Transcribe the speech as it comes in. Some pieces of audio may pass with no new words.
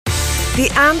The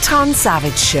Anton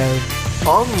Savage Show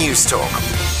on Newstalk.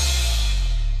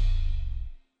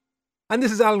 And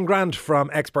this is Alan Grant from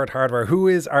Expert Hardware, who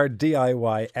is our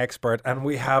DIY expert, and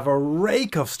we have a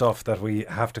rake of stuff that we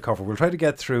have to cover. We'll try to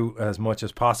get through as much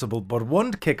as possible, but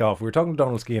one to kick off, we were talking to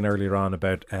Donald Skean earlier on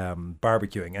about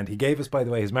barbecuing, and he gave us, by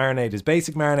the way, his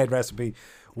basic marinade recipe: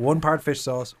 1 part fish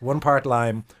sauce, 1 part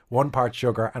lime, 1 part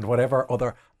sugar, and whatever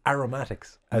other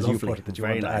aromatics, as Lovely. You put it, that you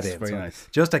Very want to nice, add in. very So nice.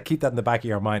 just to keep that in the back of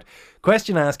your mind.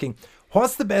 Question asking,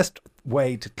 what's the best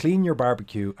way to clean your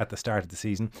barbecue at the start of the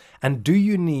season, and do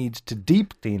you need to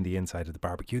deep clean the inside of the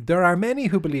barbecue? There are many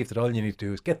who believe that all you need to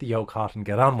do is get the yolk hot and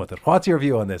get on with it. What's your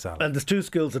view on this, Alan? Well, there's 2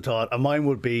 schools of thought, and mine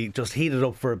would be just heat it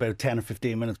up for about 10 or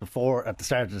 15 minutes before at the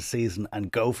start of the season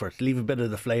and go for it. Leave a bit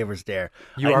of the flavours there.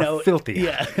 You are filthy.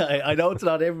 Yeah, I know it's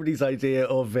not everybody's idea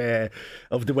of the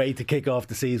way to kick off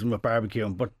the season with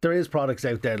barbecuing, but there is products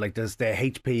out there, like there's the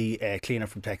HP cleaner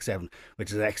from Tech 7,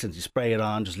 which is excellent. You spray it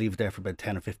on, just leave it there for about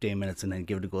 10 or 15 minutes and then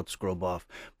give it a good scrub off.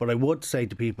 But I would say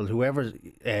to people, whoever's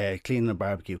cleaning a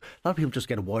barbecue, a lot of people just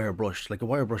get a wire brush, like a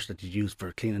wire brush that you use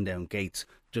for cleaning down gates.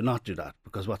 Do not do that,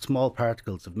 because what small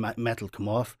particles of metal come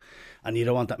off, and you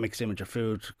don't want that mixed in with your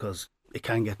food, because it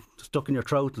can get stuck in your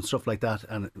throat and stuff like that,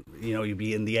 and you'd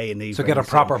be in the A&E. So get a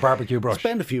proper barbecue brush.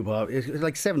 Spend a few bob. It's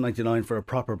like $7.99 for a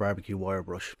proper barbecue wire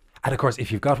brush. And of course, if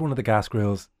you've got one of the gas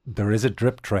grills, there is a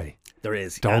drip tray. There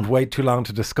is. Don't wait too long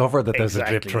to discover that there's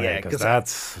Exactly, a drip tray, because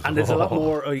that's... And there's a lot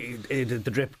more the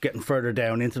drip getting further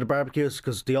down into the barbecues,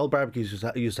 because the old barbecues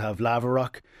used to have lava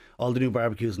rock. All the new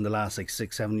barbecues in the last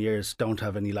 6-7 years don't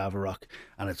have any lava rock,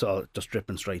 and it's all just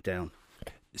dripping straight down.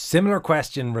 Similar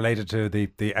question related to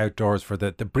the outdoors for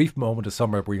the brief moment of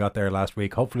summer we got there last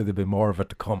week. Hopefully there'll be more of it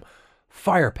to come.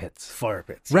 Fire pits.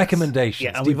 Recommendations.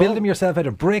 Yes. Yeah, do you build them yourself out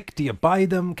of brick? Do you buy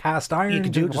them cast iron? You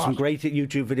can do some great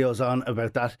YouTube videos on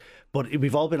about that, but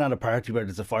we've all been at a party where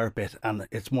there's a fire pit, and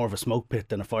it's more of a smoke pit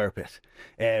than a fire pit.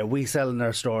 We sell in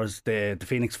our stores the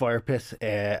Phoenix fire pit,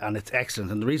 and it's excellent.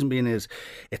 And the reason being is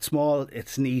it's small,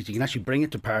 it's neat. You can actually bring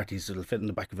it to parties. It'll fit in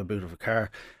the back of a boot of a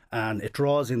car, and it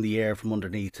draws in the air from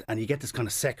underneath, and you get this kind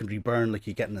of secondary burn like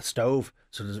you get in a stove.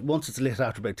 So once it's lit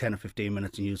after about 10 or 15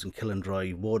 minutes and using kiln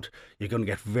dry wood, you're going to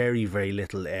get very, very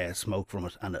little smoke from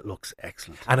it, and it looks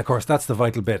excellent. And of course, that's the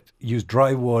vital bit. Use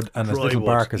dry wood and as little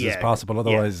bark as possible,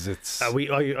 otherwise it's...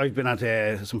 I've been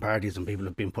at some parties and people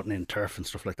have been putting in turf and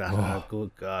stuff like that. Oh,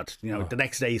 good God. The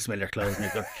next day you smell your clothes and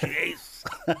you go,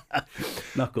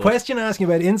 jeez. Not good. Question asking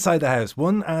about inside the house.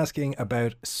 One asking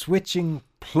about switching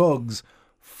plugs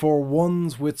for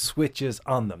ones with switches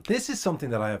on them. This is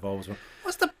something that I have always wondered.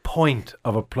 What's the point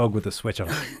of a plug with a switch on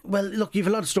it? Well, look, you've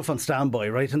a lot of stuff on standby,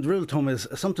 right? And the rule of thumb is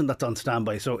something that's on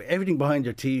standby. So everything behind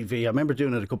your TV, I remember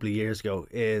doing it a couple of years ago,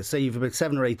 is say you've about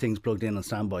 7 or 8 things plugged in on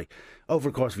standby. Over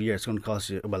the course of a year, it's going to cost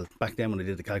you, well, back then when I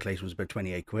did the calculation, it was about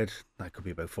 28 quid. That could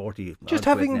be about 40. Just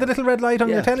having the little red light on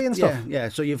your telly and stuff? Yeah.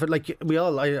 So you've at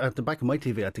the back of my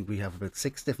TV, I think we have about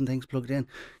 6 different things plugged in.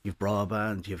 You've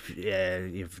broadband,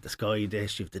 you've the Sky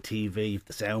Dish, you've the TV, you've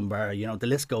the soundbar, the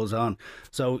list goes on.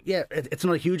 So yeah, it's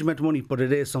not a huge amount of money, but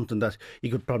it is something that you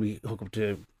could probably hook up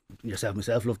to.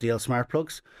 Myself love the old smart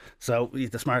plugs, so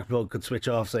the smart plug could switch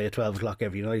off say at 12 o'clock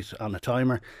every night on a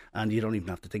timer, and you don't even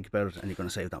have to think about it, and you're going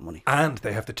to save that money. And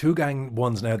they have the 2-gang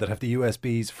ones now that have the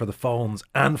USBs for the phones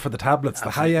and for the tablets.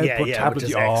 Absolutely. The high output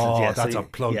tablets. That's a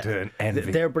plug to an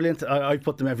envy. They're brilliant. I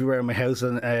put them everywhere in my house,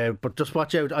 and but just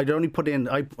watch out. I'd only put in.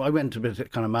 I went a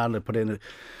bit kind of mad. I put in.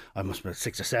 I must have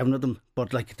 6 or 7 of them,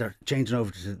 but like they're changing over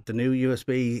to the new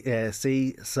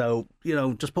USB-C. So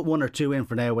just put 1 or 2 in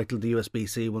for now. Wait till the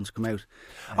USB-C ones come out.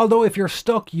 Although if you're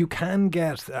stuck, you can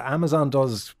get Amazon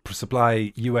does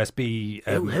supply USB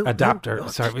adapter.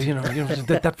 Sorry,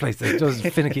 that place that does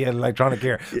finicky electronic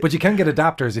gear. But you can get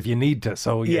adapters if you need to.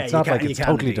 So it's not like it's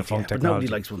totally defunct technology. But nobody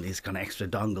likes one of these kind of extra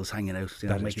dongles hanging out.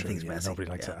 Making things messy. Nobody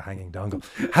likes a hanging dongle.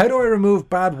 How do I remove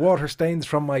bad water stains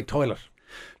from my toilet?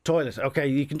 Okay,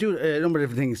 you can do a number of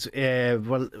different things.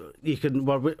 You can.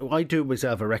 What I do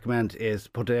myself, I recommend, is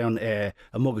put down a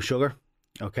mug of sugar,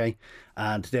 okay,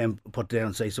 and then put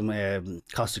down say some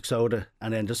caustic soda,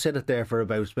 and then just sit it there for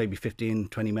about maybe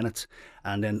 15-20 minutes,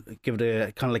 and then give it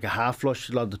a kind of like a half flush.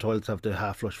 A lot of the toilets have the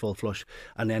half flush, full flush,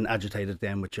 and then agitate it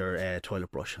then with your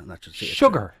toilet brush, and that's just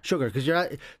sugar, because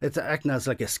it's acting as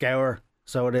like a scour,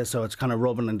 so it is. So it's kind of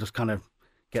rubbing and just kind of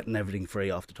getting everything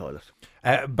free off the toilet.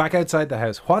 Back outside the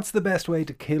house, what's the best way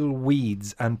to kill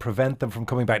weeds and prevent them from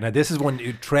coming back? Now, this is one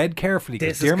you tread carefully,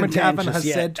 because Dermot Gavin has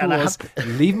said to us,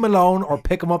 leave them alone or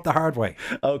pick them up the hard way.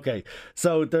 Okay,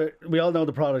 so we all know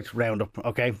the product Roundup,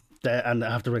 okay? And I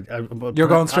have to. You're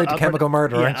going straight to chemical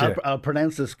murder, yeah, aren't you? I'll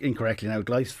pronounce this incorrectly now.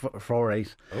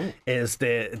 Glyphosate is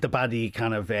the baddie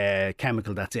kind of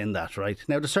chemical that's in that, right?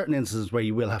 Now, there's certain instances where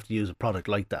you will have to use a product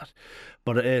like that,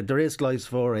 but there is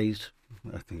glyphosate.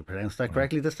 I think I pronounced that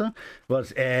correctly this time. But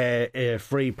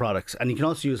free products, and you can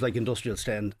also use like industrial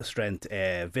strength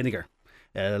vinegar.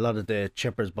 A lot of the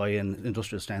chippers buy in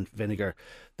industrial strength vinegar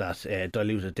that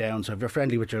dilute it down. So if you're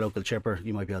friendly with your local chipper,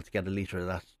 you might be able to get a litre of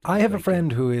that. I have a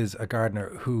friend who is a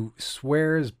gardener who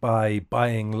swears by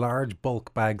buying large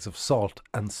bulk bags of salt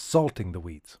and salting the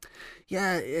weeds.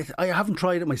 Yeah, I haven't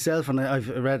tried it myself, and I've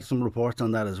read some reports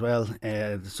on that as well,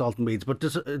 the salt and weeds. But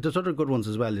there's other good ones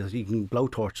as well. You can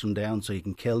blowtorch them down so you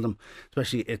can kill them.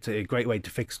 Especially, it's a great way to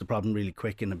fix the problem really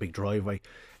quick in a big driveway,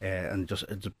 and just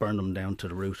burn them down to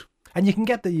the root. And you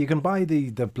can buy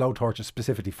the blowtorches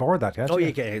specifically for that, can't you? Oh,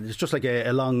 yeah, it's just like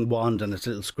a long wand and it's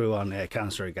a little screw-on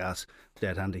canister of gas.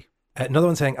 Dead handy. Another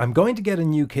one saying, I'm going to get a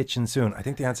new kitchen soon. I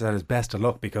think the answer to that is best of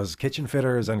luck, because kitchen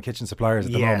fitters and kitchen suppliers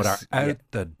at the moment are out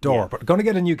the door. But going to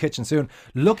get a new kitchen soon.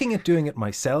 Looking at doing it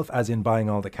myself, as in buying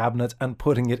all the cabinets and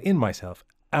putting it in myself.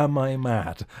 Am I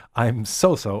mad? I'm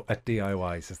so at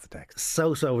DIY, says the text.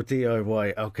 So with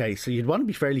DIY. Okay, so you'd want to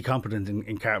be fairly competent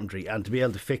in carpentry and to be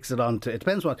able to fix it onto, it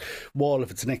depends what wall, if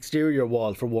it's an exterior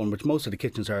wall for one, which most of the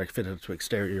kitchens are fitted to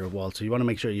exterior wall. So you want to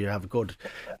make sure you have a good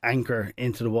anchor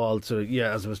into the wall. So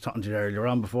yeah, as I was talking to you earlier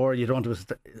on before, you don't want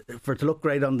to, for it to look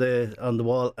great on the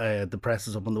wall, the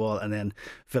presses up on the wall, and then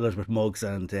fill it with mugs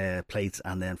and plates,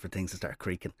 and then for things to start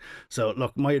creaking. So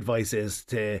look, my advice is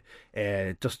to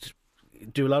just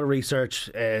do a lot of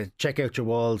research, check out your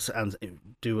walls, and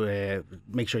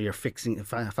make sure your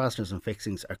fasteners and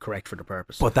fixings are correct for the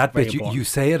purpose. But that bit, you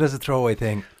say it as a throwaway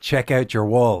thing, check out your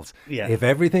walls. Yeah. If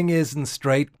everything isn't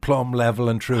straight, plumb, level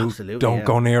and true, don't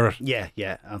go near it.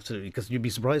 Yeah, absolutely. Because you'd be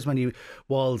surprised how many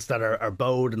walls that are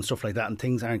bowed and stuff like that, and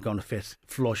things aren't going to fit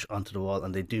flush onto the wall,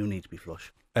 and they do need to be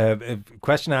flush.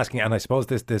 Question asking, and I suppose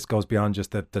this goes beyond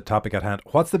just the topic at hand.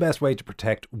 What's the best way to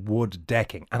protect wood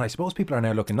decking? And I suppose people are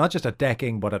now looking not just at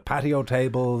decking, but at patio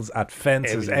tables, at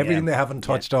fences, everything they haven't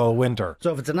touched all winter.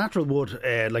 So if it's a natural wood,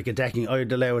 like a decking,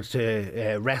 I'd allow it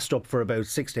to rest up for about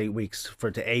 6 to 8 weeks for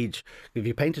it to age. If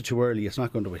you paint it too early, it's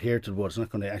not going to adhere to the wood. It's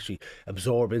not going to actually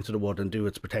absorb into the wood and do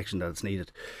its protection that it's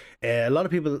needed. A lot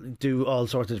of people do all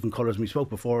sorts of different colours. We spoke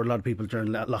before, a lot of people during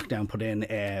lockdown put in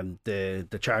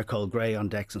the charcoal grey on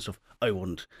decks and stuff. I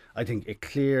wouldn't. I think a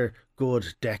clear,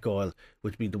 good deck oil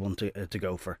would be the one to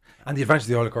go for. And the advantage of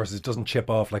the oil, of course, is it doesn't chip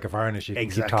off like a varnish. You can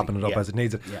keep topping it up as it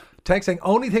needs it. Yeah. Text saying,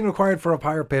 only thing required for a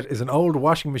fire pit is an old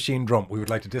washing machine drum. We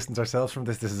would like to distance ourselves from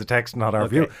this. This is a text, not our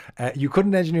view. You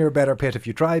couldn't engineer a better pit if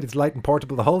you tried. It's light and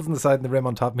portable. The holes in the side and the rim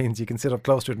on top means you can sit up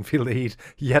close to it and feel the heat,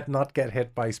 yet not get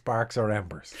hit by sparks or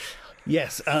embers.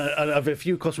 Yes, I have a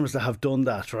few customers that have done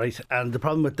that, right? And the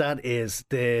problem with that is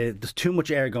there's too much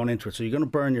air going into it, so you're going to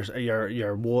burn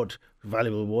your wood,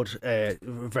 valuable wood,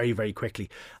 very, very quickly.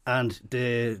 And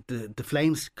the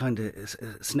flames kind of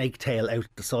snake tail out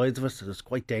the sides of it, so it's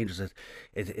quite dangerous.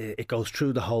 It goes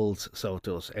through the holes, so it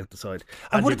does, out the side.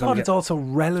 I would have thought it's also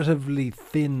relatively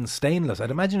thin stainless.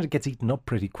 I'd imagine it gets eaten up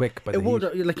pretty quick by the heat.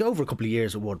 Would, like over a couple of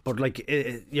years it would, but like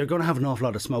you're going to have an awful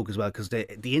lot of smoke as well, because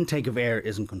the intake of air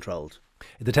isn't controlled.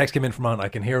 The text came in from Ron. I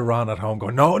can hear Ron at home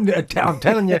going, no, I'm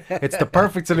telling you, it's the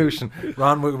perfect solution.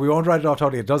 Ron, we won't write it off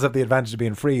totally. It does have the advantage of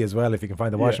being free as well if you can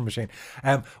find the washing machine.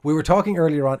 We were talking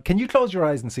earlier on. Can you close your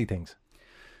eyes and see things?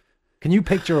 Can you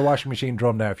picture a washing machine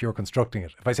drum now if you're constructing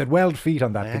it? If I said weld feet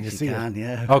on that, can you see it?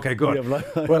 Yeah. Okay, good.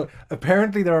 Well,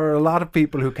 apparently there are a lot of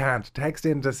people who can't. Text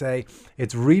in to say,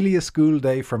 it's really a school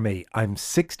day for me. I'm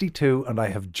 62 and I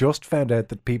have just found out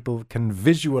that people can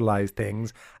visualize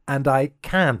things and I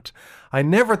can't. I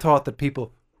never thought that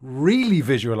people really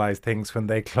visualize things when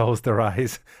they close their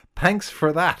eyes. Thanks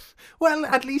for that. Well,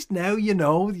 at least now you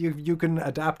know you can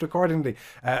adapt accordingly.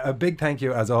 A big thank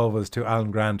you as always to Alan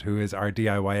Grant, who is our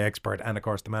DIY expert and of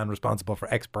course the man responsible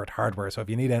for Expert Hardware. So if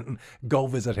you need anything, go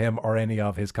visit him or any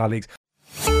of his colleagues.